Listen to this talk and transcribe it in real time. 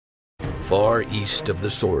Far east of the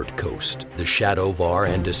Sword Coast, the Shadowvar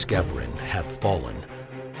and Discoverin have fallen.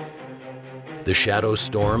 The Shadow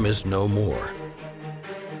Storm is no more.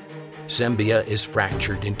 Sembia is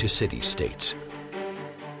fractured into city-states.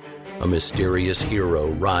 A mysterious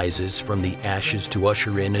hero rises from the ashes to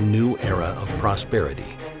usher in a new era of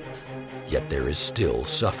prosperity. Yet there is still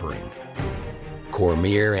suffering.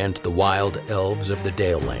 Cormyr and the wild elves of the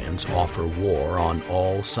Dalelands offer war on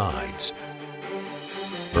all sides.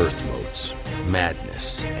 Earth motes,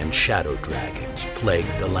 madness, and shadow dragons plague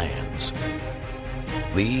the lands.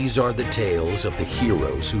 These are the tales of the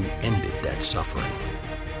heroes who ended that suffering.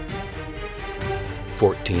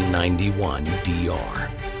 1491 DR,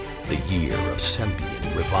 the year of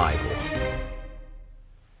Sembian revival.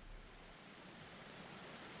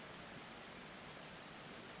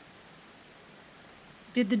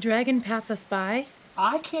 Did the dragon pass us by?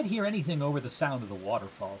 I can't hear anything over the sound of the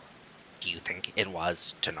waterfall. Do you think it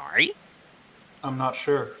was Tanari? I'm not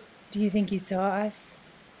sure. Do you think he saw us?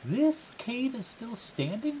 This cave is still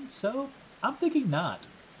standing, so I'm thinking not.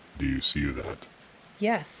 Do you see that?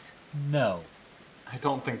 Yes. No. I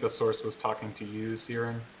don't think the source was talking to you,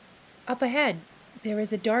 Siren. Up ahead, there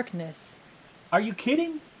is a darkness. Are you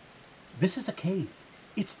kidding? This is a cave.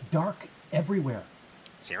 It's dark everywhere.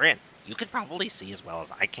 Siren, you could probably see as well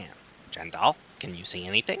as I can. Jendal, can you see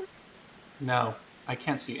anything? No, I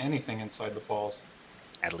can't see anything inside the falls.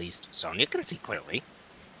 At least Sonia can see clearly.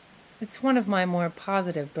 It's one of my more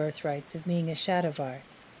positive birthrights of being a Shadowvar.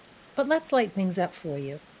 But let's light things up for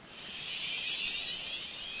you.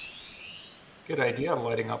 Good idea,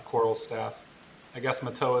 lighting up Coral's staff. I guess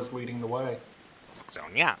Matoa's leading the way.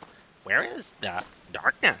 Sonia, where is the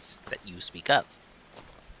darkness that you speak of?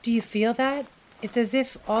 Do you feel that? It's as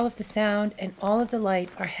if all of the sound and all of the light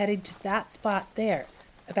are headed to that spot there,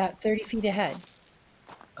 about 30 feet ahead.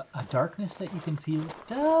 A darkness that you can feel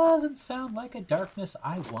doesn't sound like a darkness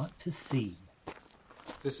I want to see.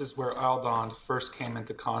 This is where Aldond first came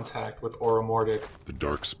into contact with Oromordic. The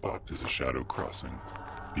dark spot is a shadow crossing.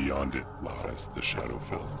 Beyond it lies the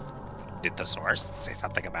Shadowfell. Did the source say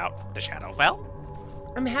something about the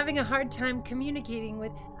Shadowfell? I'm having a hard time communicating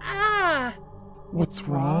with... What's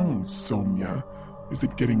wrong, Sonia? Is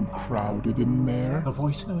it getting crowded in there? The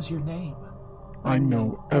voice knows your name. I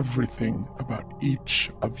know everything about each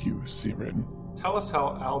of you, Siren. Tell us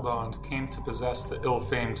how Aldond came to possess the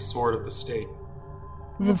ill-famed Sword of the State.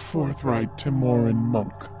 The forthright Timoran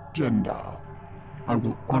monk, Jendal. I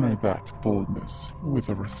will honor that boldness with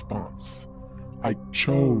a response. I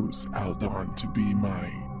chose Aldon to be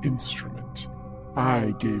my instrument.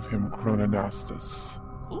 I gave him Chrononastus.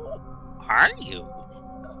 Who are you?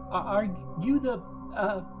 Are you the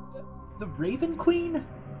Raven Queen?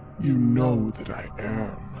 You know that I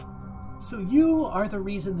am. So you are the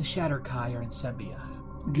reason the Shatterkai are in Sembia.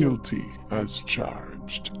 Guilty as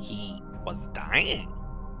charged. He was dying.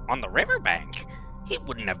 On the riverbank. He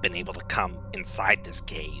wouldn't have been able to come inside this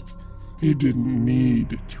cave. He didn't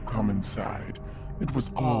need to come inside. It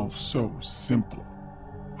was all so simple.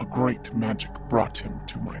 A great magic brought him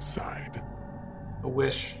to my side. A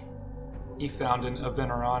wish. He found an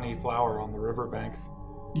Avenerani flower on the riverbank.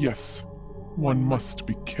 Yes, one must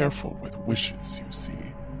be careful with wishes, you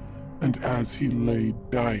see. And as he lay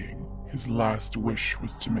dying, his last wish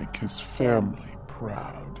was to make his family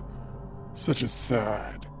proud. Such a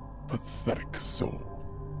sad, pathetic soul.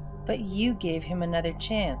 But you gave him another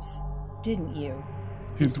chance, didn't you?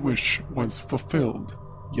 His wish was fulfilled,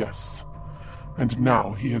 yes. And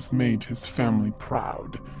now he has made his family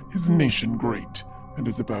proud, his nation great, and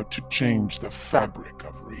is about to change the fabric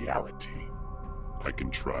of reality. I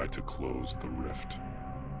can try to close the rift.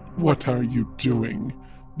 What are you doing?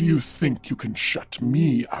 Do you think you can shut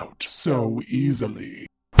me out so easily?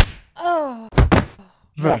 Oh!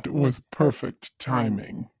 That was perfect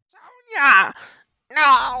timing. Sonia!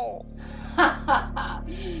 No!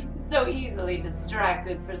 So easily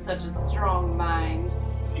distracted for such a strong mind.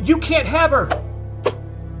 You can't have her!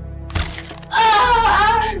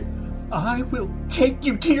 Ah! I will take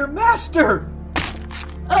you to your master!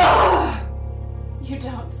 Ah! You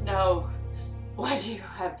don't know what you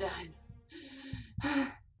have done.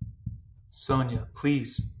 Sonia,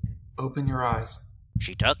 please, open your eyes.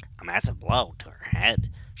 She took a massive blow to her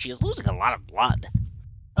head. She is losing a lot of blood.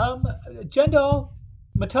 Jendal,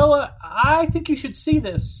 Matoa, I think you should see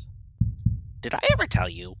this. Did I ever tell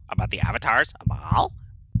you about the avatars of Baal?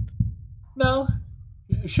 No.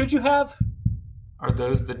 Should you have? Are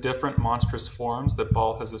those the different monstrous forms that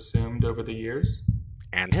Baal has assumed over the years?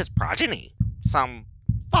 And his progeny. Some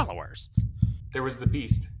followers. There was the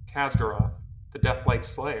Beast, Khazgaroth, the Deathlike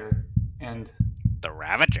Slayer, and... the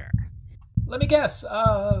Ravager. Let me guess,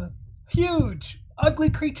 Huge, ugly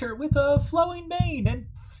creature with a flowing mane and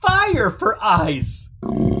fire for eyes.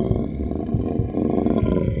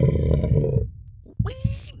 We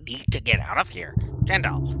need to get out of here.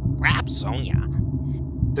 Jendal, grab Sonia.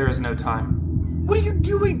 There is no time. What are you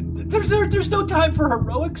doing? There's no time for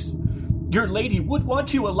heroics. Your lady would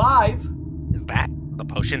want you alive. Is that the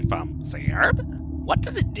potion from Sayerb? What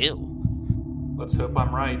does it do? Let's hope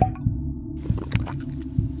I'm right.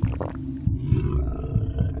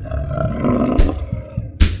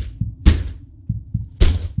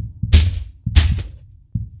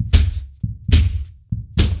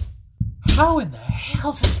 How in the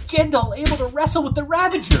hell is Jendal able to wrestle with the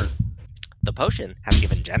Ravager? The potion has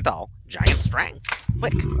given Jendal giant strength.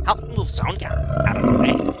 Quick, help move Sonia out of the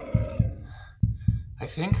way. I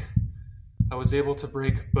think I was able to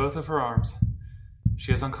break both of her arms.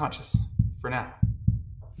 She is unconscious, for now.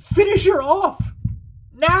 Finish her off!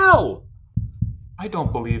 Now! I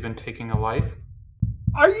don't believe in taking a life.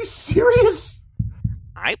 Are you serious?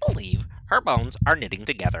 I believe her bones are knitting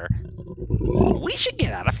together. We should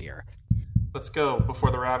get out of here. Let's go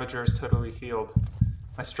before the Ravager is totally healed.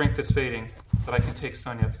 My strength is fading, but I can take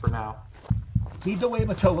Sonia for now. Lead the way,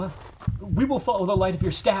 Matoa. We will follow the light of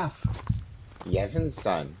your staff. Yevon's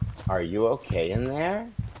son, are you okay in there?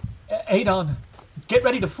 Adon, get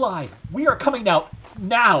ready to fly. We are coming out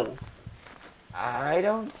now. I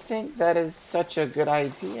don't think that is such a good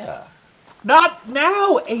idea. Not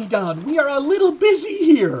now, Adon. We are a little busy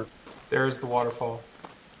here. There is the waterfall.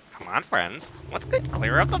 Come on, friends. Let's get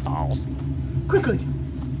clear of the falls. Quickly.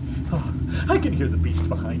 Oh, I can hear the beast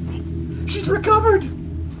behind me. She's recovered.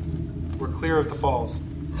 We're clear of the falls.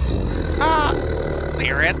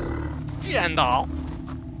 Sirid, Jendal,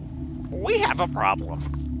 we have a problem.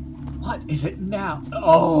 What is it now?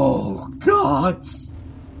 Oh, gods!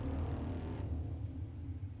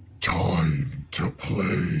 Time to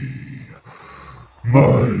play,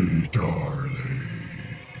 my darling.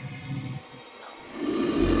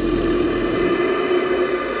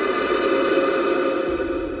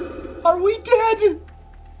 Are we dead?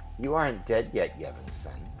 You aren't dead yet, Yevon's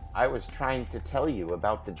son. I was trying to tell you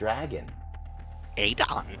about the dragon.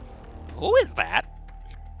 Adon, who is that?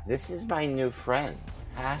 This is my new friend,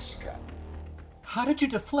 Hashka. How did you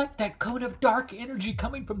deflect that cone of dark energy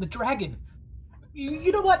coming from the dragon?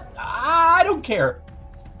 You know what? I don't care.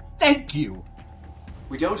 Thank you.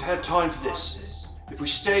 We don't have time for this. If we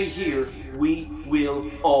stay here, we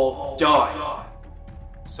will all die.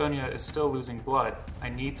 Sonia is still losing blood. I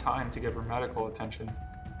need time to give her medical attention.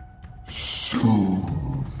 Soon,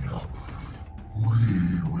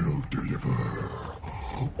 we will deliver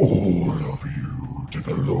all of you to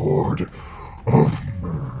the Lord of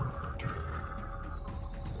Murder.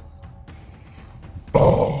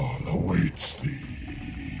 Baal awaits thee.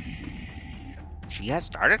 She has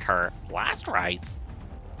started her last rites.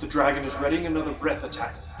 The dragon is readying another breath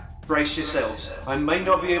attack. Brace yourselves. I may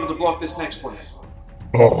not be able to block this next one.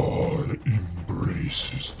 Baal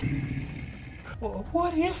embraces thee.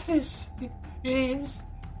 What is this? Is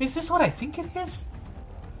this what I think it is?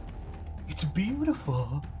 It's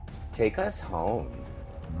beautiful. Take us home.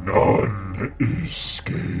 None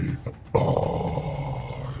escape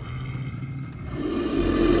Baal.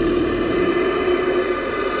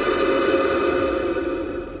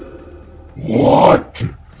 What?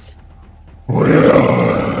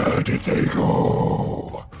 Where did they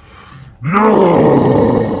go? No!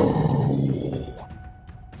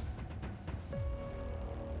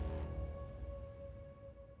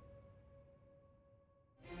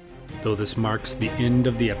 Though this marks the end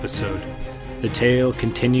of the episode, the tale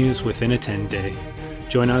continues within a 10-day.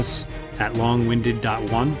 Join us at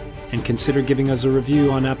longwinded.one and consider giving us a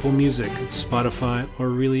review on Apple Music, Spotify, or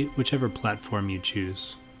really whichever platform you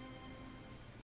choose.